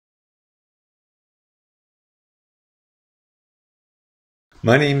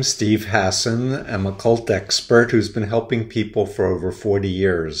My name's Steve Hassan. I'm a cult expert who's been helping people for over 40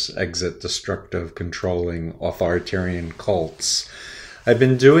 years exit destructive, controlling, authoritarian cults. I've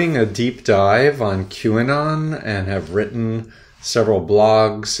been doing a deep dive on QAnon and have written several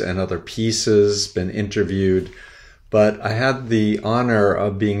blogs and other pieces, been interviewed, but I had the honor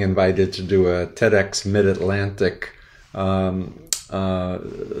of being invited to do a TEDxMidAtlantic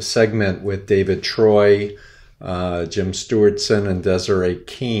segment with David Troy, Jim Stewartson, and Desiree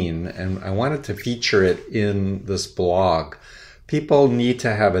Keene, and I wanted to feature it in this blog. People need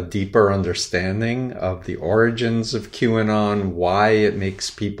to have a deeper understanding of the origins of QAnon, why it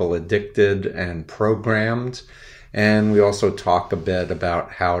makes people addicted and programmed, and we also talk a bit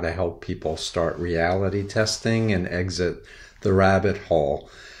about how to help people start reality testing and exit the rabbit hole.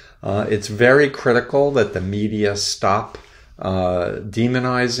 It's very critical that the media stop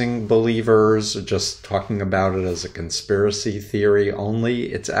demonizing believers, just talking about it as a conspiracy theory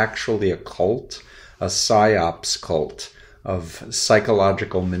only. It's actually a cult, a psyops cult of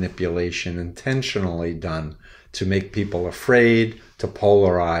psychological manipulation intentionally done to make people afraid, to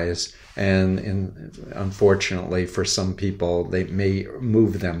polarize, and unfortunately for some people, they may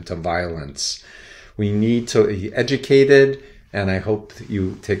move them to violence. We need to be educated, and I hope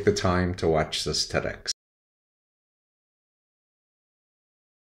you take the time to watch this TEDx.